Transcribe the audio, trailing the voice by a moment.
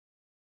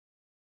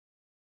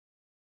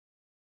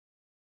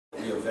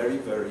very,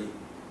 very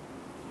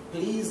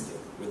pleased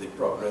with the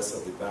progress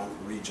of the bank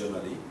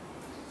regionally.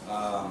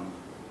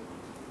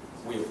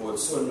 We've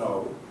also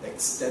now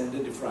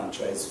extended the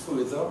franchise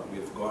further.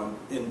 We've gone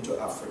into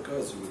Africa.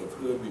 As you would have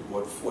heard, we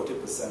bought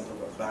 40%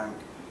 of a bank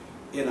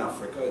in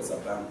Africa. It's a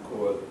bank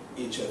called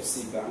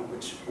HFC Bank,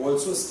 which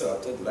also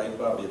started, like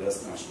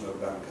Barbados National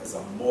Bank, as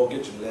a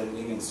mortgage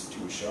lending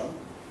institution.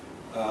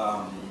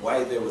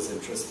 Why there was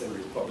interest in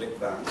Republic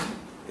Bank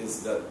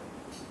is that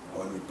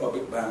on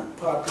Republic Bank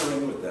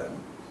partnering with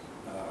them,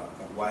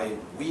 why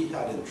we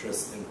had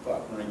interest in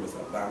partnering with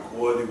a bank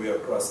all the way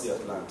across the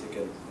Atlantic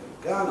in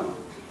Ghana,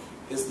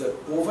 is that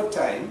over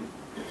time,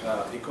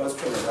 because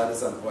Trinidad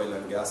is an oil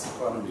and gas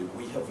economy,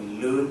 we have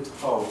learned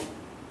how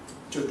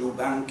to do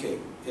banking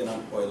in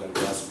an oil and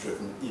gas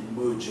driven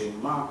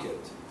emerging market.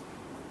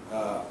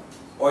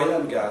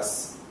 Oil and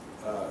gas,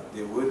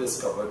 they were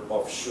discovered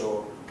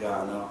offshore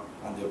Ghana,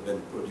 and they've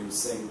been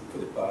producing for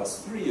the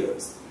past 3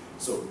 years.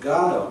 So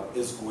Ghana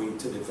is going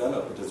to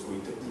develop, it is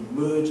going to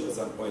emerge as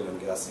an oil and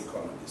gas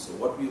economy. So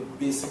what we've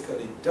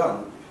basically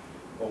done,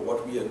 or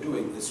what we are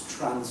doing, is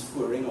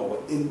transferring our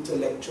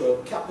intellectual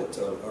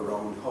capital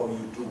around how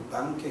you do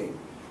banking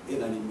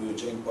in an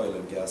emerging oil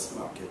and gas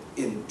market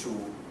into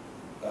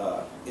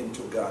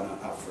Ghana,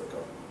 Africa.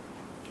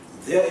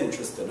 Their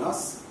interest in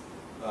us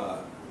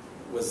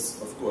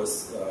was, of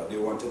course, they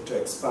wanted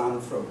to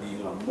expand from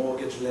being a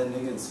mortgage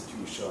lending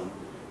institution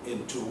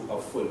into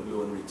a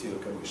full-blown retail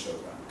commercial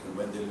bank. And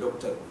when they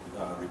looked at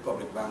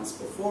Republic Bank's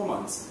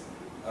performance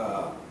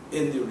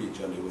in the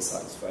region, they were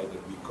satisfied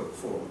that we could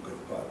form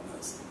good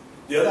partners.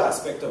 The other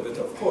aspect of it,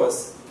 of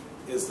course,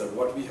 is that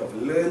what we have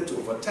learned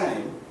over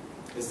time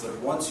is that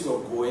once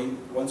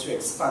you're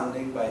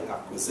expanding by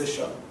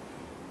acquisition,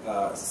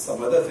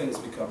 some other things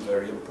become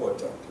very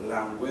important.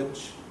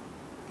 Language,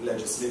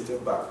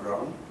 legislative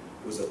background,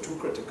 those are two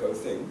critical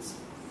things.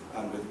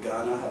 And with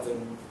Ghana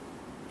having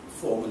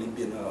formerly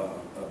been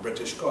a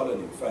British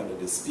colony, you find that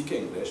they speak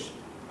English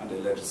and the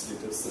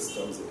legislative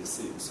systems are the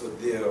same. So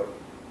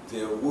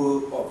there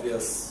were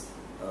obvious,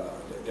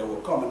 there were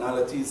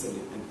commonalities in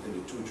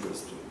the two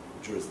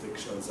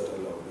jurisdictions that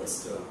allowed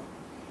us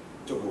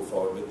to go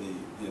forward with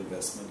the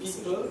investment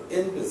decision. People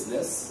in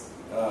business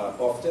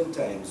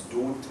oftentimes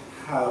don't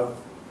have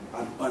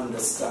an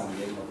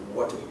understanding of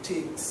what it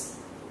takes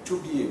to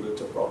be able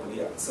to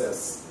properly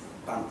access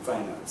bank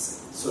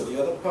financing. So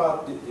the other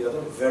part, the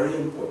other very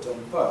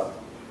important part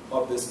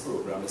of this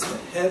program is to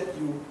help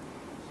you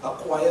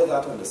acquire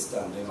that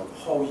understanding of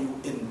how you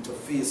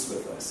interface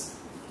with us.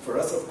 For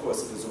us, of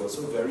course, it is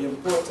also very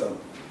important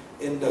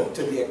in that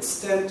to the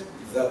extent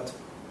that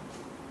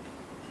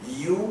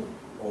you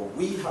or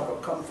we have a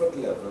comfort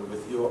level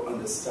with your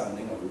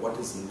understanding of what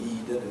is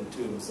needed in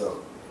terms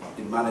of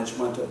the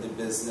management of the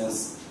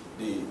business,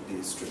 the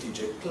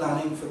strategic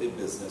planning for the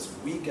business,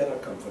 we get a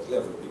comfort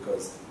level.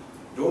 Because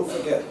don't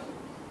forget,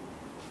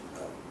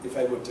 if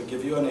I were to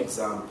give you an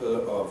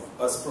example of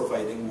us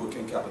providing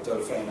working capital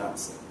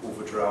financing,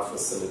 overdraft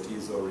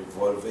facilities or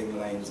revolving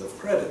lines of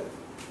credit,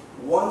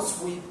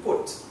 once we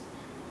put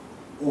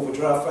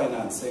overdraft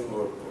financing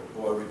or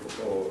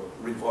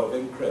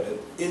revolving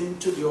credit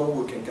into your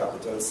working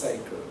capital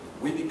cycle,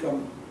 we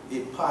become a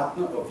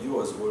partner of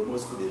yours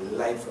almost for the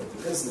life of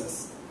the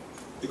business.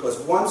 Because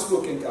once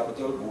working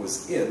capital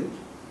goes in,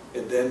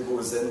 it then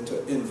goes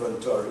into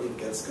inventory, it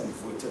gets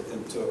converted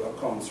into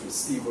accounts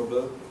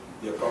receivable.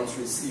 The accounts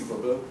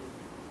receivable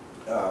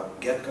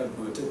get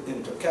converted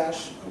into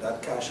cash, and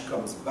that cash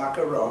comes back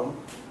around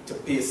to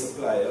pay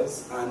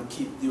suppliers and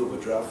keep the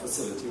overdraft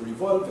facility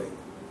revolving.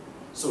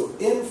 So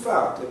in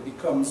fact, it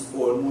becomes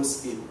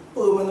almost a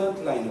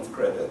permanent line of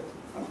credit,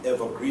 an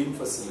evergreen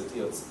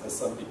facility as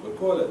some people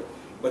call it.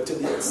 But to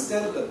the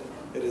extent that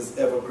it is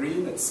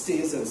evergreen, it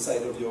stays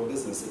inside of your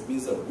business. It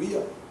means that we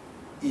are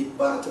a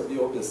part of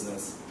your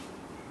business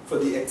for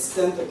the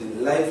extent of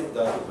the life of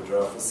that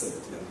overdraft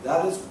facility. And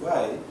that is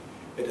why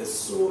it is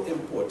so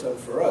important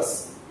for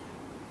us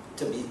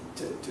to be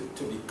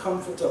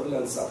comfortable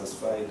and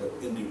satisfied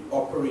that in the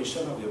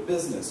operation of your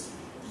business,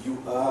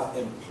 you are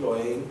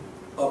employing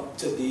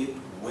up-to-date,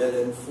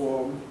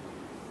 well-informed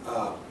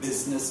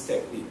business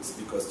techniques.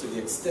 Because to the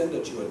extent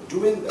that you are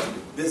doing that,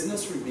 the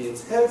business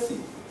remains healthy,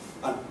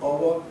 and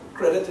our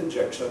credit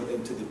injection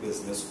into the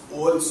business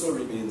also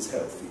remains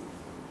healthy.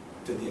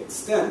 To the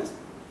extent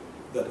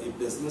that a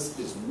business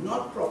is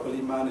not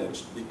properly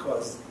managed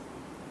because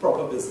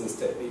proper business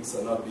techniques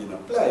are not being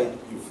applied,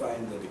 you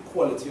find that the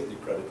quality of the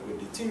credit would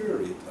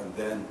deteriorate, and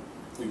then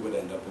we would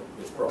end up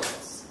with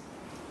problems.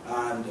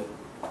 And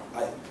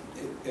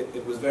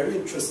it was very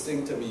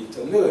interesting to me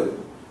to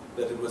learn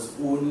that it was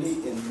only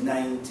in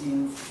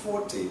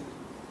 1940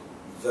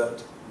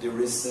 that the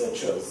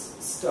researchers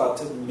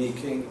started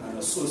making an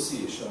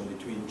association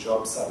between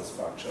job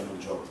satisfaction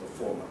and job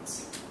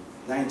performance.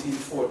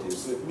 1940.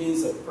 So it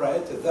means that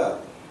prior to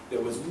that,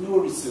 there was no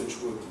research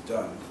work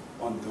done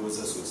on those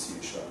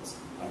associations.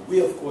 And we,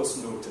 of course,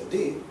 know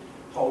today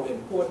how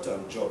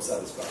important job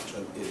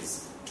satisfaction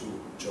is to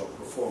job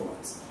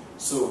performance.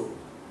 So,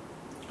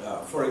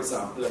 for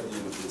example, at the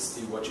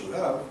university, what you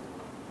have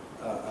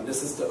and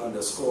this is to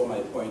underscore my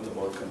point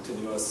about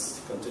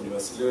continuous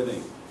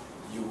learning.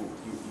 You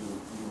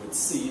would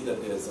see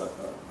that there's a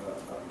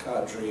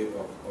cadre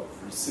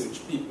of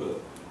research people,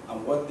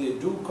 and what they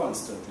do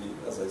constantly,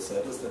 as I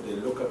said, is that they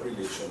look at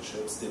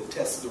relationships, they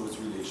test those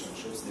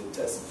relationships, they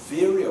test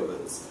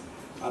variables,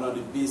 and on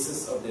the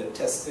basis of their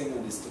testing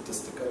and the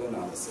statistical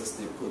analysis,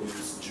 they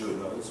produce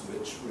journals,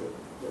 which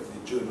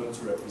the journals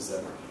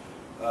represent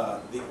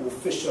the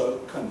official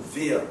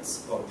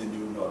conveyance of the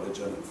new knowledge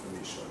and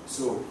information.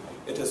 So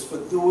it is for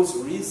those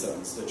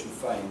reasons that you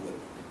find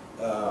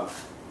that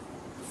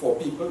for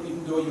people,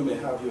 even though you may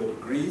have your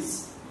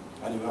degrees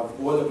and you have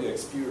all of your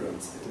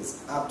experience, it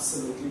is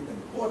absolutely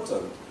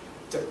important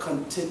to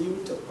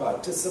continue to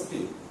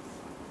participate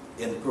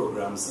in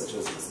programs such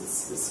as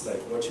this. It's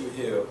like what you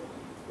hear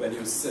when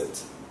you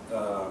sit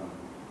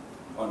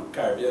on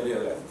Caribbean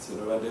Airlines, you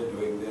know, when they're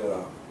doing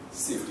their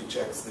safety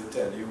checks, they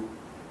tell you,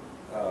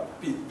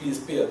 please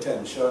pay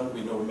attention.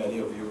 We know many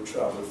of you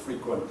travel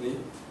frequently,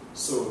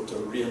 so to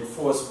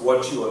reinforce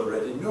what you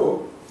already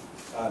know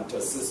and to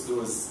assist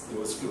those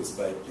close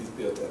by, please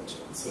pay attention.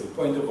 So the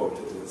point about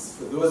it is,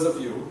 for those of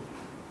you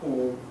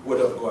who would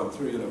have gone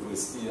through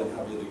university and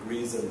have your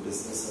degrees in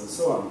business and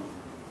so on,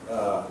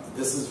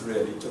 this is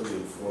really to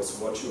reinforce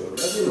what you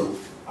already know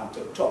and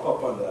to top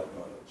up on that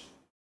knowledge.